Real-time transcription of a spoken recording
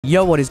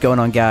Yo, what is going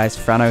on guys,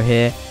 Frano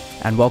here,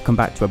 and welcome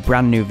back to a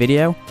brand new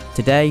video.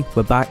 Today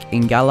we're back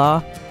in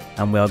Galar,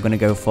 and we are going to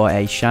go for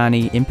a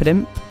shiny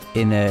Impidimp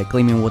in a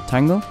Gleaming Wood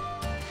Tangle.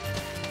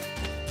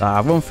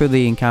 I'll run through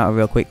the encounter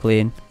real quickly,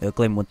 in a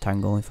Gleaming Wood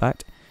Tangle in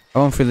fact.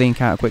 I'll run through the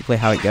encounter quickly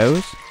how it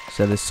goes.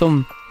 So there's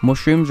some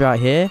mushrooms right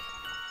here,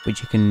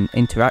 which you can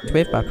interact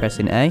with by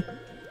pressing A.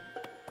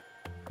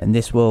 And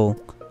this will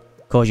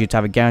cause you to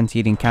have a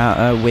guaranteed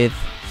encounter with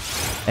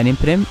an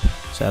Impidimp,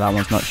 so that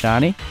one's not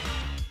shiny.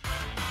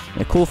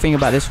 The cool thing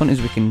about this one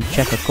is we can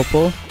check a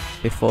couple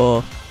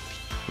before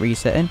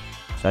resetting,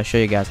 so I'll show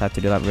you guys how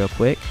to do that real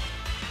quick.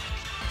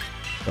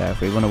 So if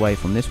we run away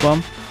from this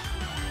one,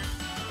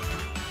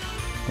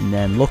 and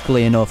then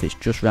luckily enough it's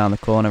just round the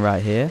corner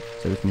right here,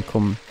 so we can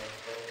come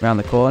round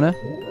the corner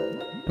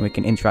and we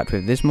can interact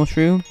with this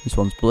mushroom. This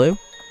one's blue,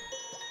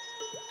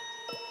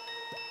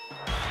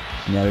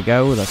 and there we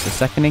go, that's the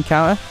second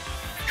encounter.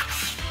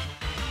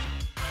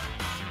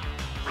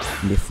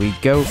 And if we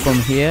go from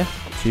here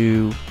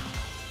to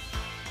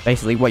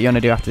basically what you want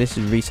to do after this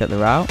is reset the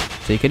route.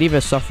 So you could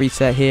either soft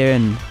reset here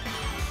and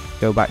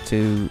go back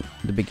to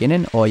the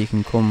beginning, or you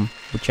can come,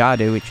 which I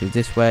do, which is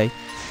this way,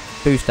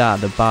 boost out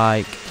of the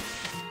bike,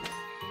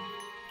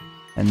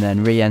 and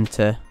then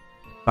re-enter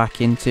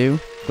back into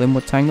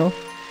Glimwood Tangle,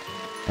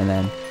 and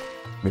then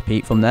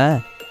repeat from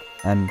there.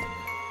 And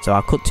so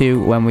I'll cut to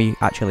when we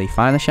actually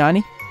find the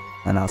shiny,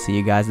 and I'll see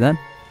you guys then.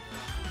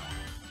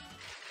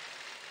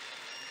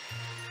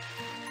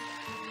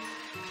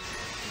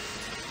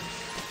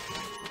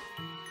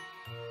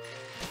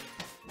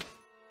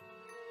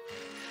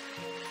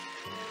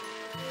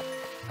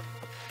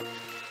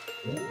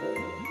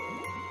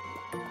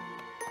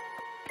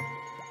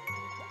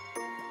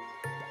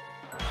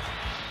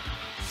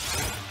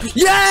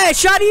 Yeah,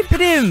 shiny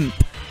Impidimp!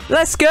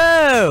 Let's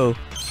go!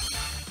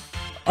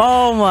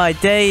 Oh my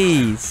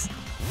days!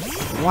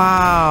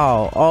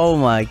 Wow! Oh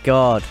my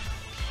god!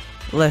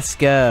 Let's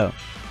go!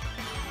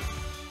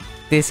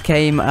 This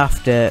came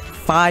after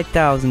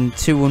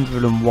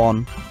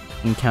 5,201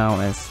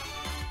 encounters.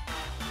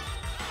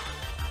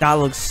 That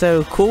looks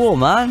so cool,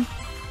 man!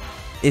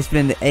 It's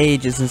been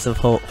ages since I've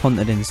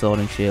hunted in Sword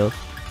and Shield.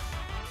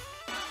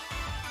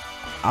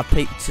 I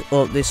picked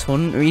up this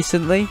hunt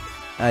recently.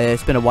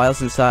 It's been a while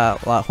since I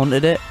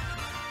hunted it.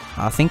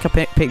 I think I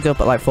picked up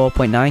at like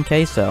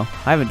 4.9k, so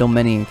I haven't done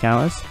many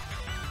encounters.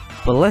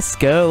 But let's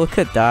go, look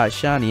at that,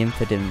 shiny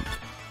Impidimp.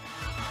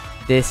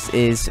 This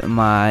is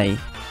my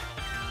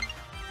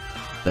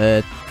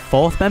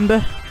fourth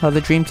member of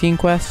the Dream Team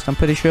quest, I'm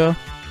pretty sure.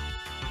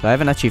 So I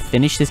haven't actually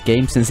finished this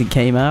game since it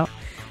came out.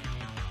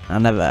 I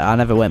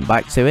never went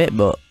back to it,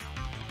 but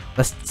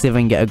let's see if I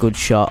can get a good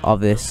shot of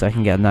this so I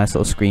can get a nice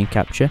little screen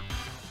capture.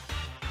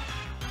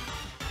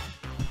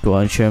 Go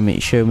on, show me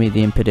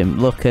the Impidimp.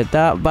 Look at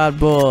that bad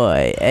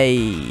boy.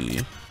 Hey,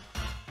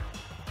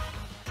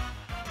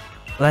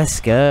 let's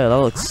go. That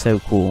looks so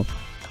cool.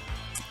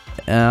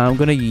 I'm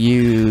gonna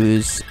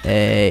use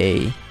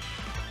a.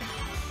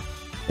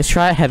 Let's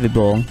try a heavy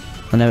ball.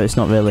 I know it's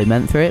not really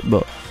meant for it,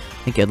 but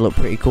I think it'd look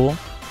pretty cool.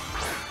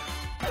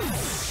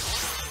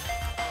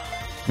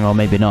 Or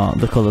maybe not.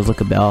 The colours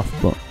look a bit off,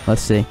 but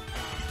let's see.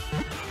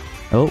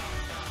 Oh,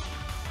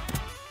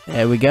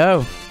 there we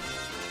go.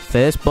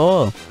 First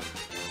ball.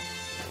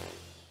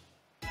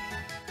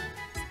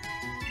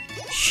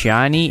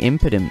 Shiny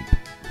Impidimp.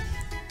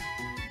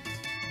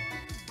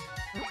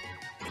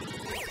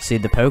 See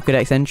the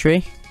Pokédex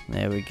entry?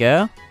 There we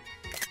go.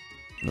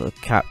 Little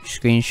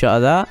screenshot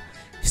of that.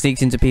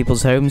 Sneaks into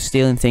people's homes,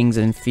 stealing things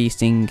and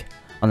feasting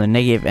on the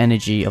negative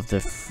energy of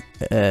the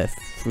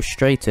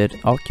frustrated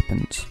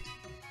occupants.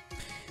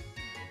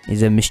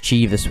 He's a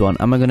mischievous one.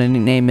 Am I gonna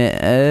nickname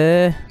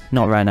it?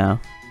 Not right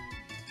now.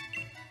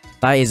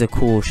 That is a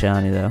cool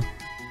shiny though.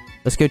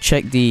 Let's go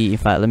check the. In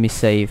fact, let me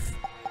save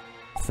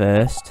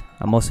first.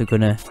 I'm also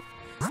gonna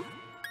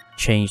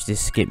change this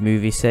skip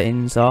movie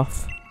settings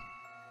off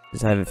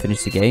because I haven't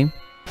finished the game.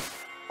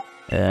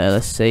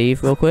 Let's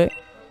save real quick.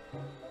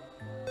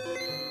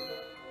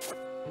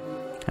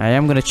 I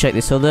am gonna check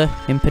this other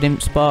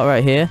Impidimp spot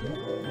right here,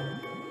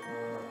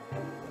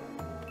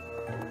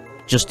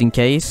 just in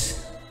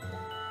case.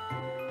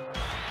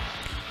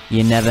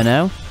 You never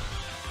know.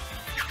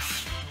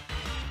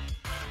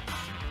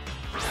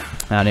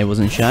 And it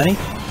wasn't shiny.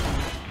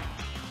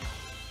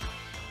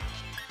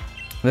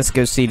 Let's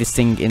go see this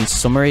thing in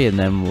summary and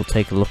then we'll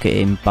take a look at it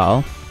in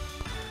battle.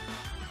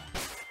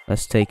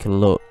 Let's take a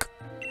look.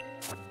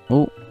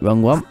 Oh,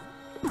 wrong one.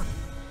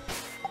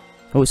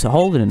 Oh, it's a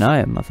holding an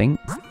item, I think.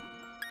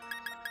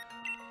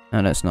 No,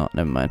 no, it's not.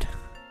 Never mind.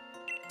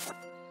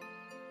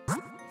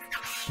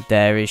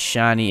 There is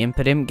shiny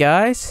Impidimp,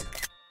 guys.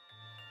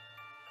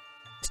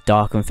 It's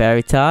dark and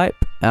fairy type.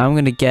 I'm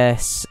gonna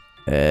guess.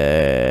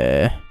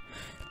 Let's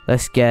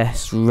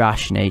guess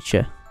rash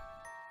nature.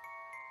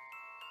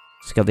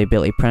 It's got the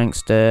ability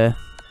Prankster,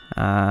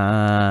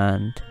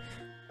 and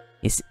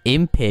it's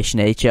impish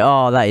nature.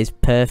 Oh, that is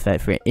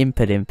perfect for an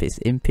Impidimp. It's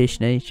impish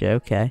nature,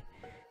 okay.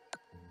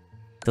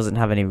 Doesn't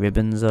have any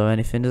ribbons or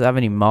anything. Does it have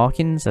any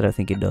markings? I don't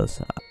think it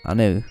does. I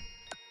know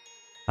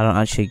I don't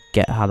actually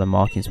get how the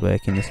markings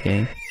work in this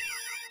game.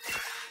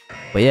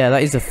 But yeah,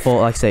 that is the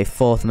fourth, like I say,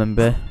 fourth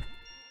member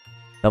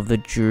of the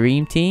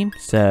Dream Team.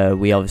 So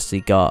we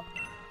obviously got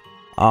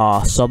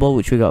our Sobble,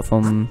 which we got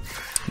from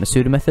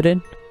Masuda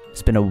Methodin.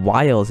 It's been a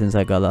while since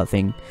I got that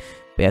thing.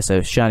 But yeah,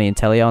 so Shiny and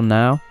Teleon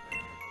now.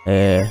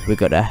 We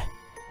got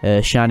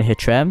a Shiny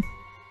Hatrem.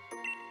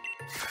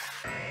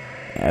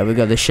 We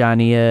got the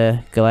Shiny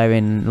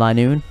Galarian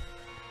Linoon,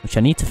 which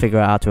I need to figure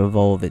out how to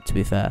evolve it, to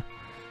be fair.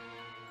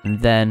 And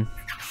then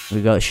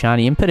we got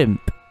Shiny Impidimp.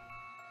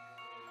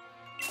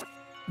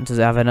 Does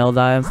it have an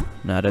Eldive?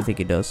 No, I don't think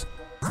it does.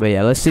 But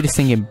yeah, let's see this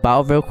thing in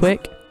battle real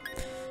quick.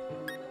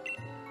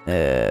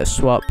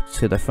 Swap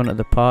to the front of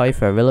the party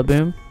for a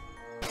Rillaboom.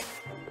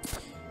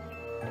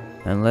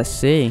 And let's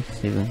see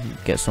if we can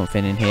get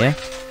something in here.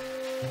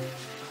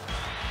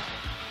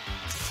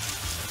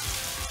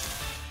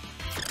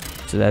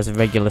 So there's a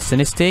regular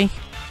Sinistea.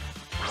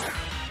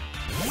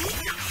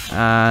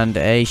 And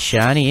a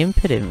Shiny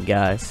Impidimp,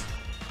 guys.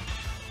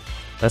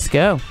 Let's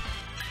go.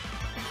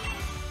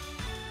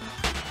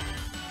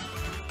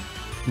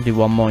 Do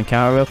one more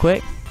encounter real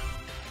quick.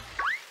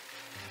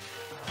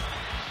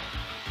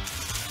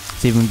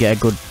 See if we can get a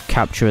good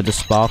capture of the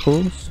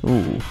sparkles.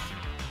 Ooh.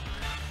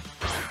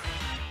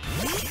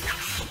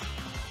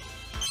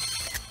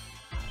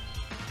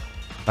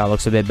 That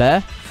looks a bit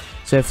better.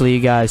 So hopefully you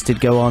guys did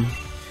go on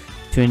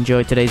to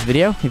enjoy today's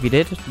video. If you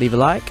did, leave a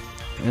like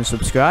and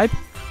subscribe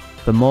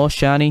for more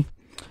shiny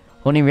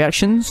hunting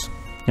reactions.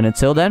 And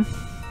until then,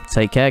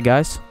 take care,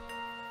 guys.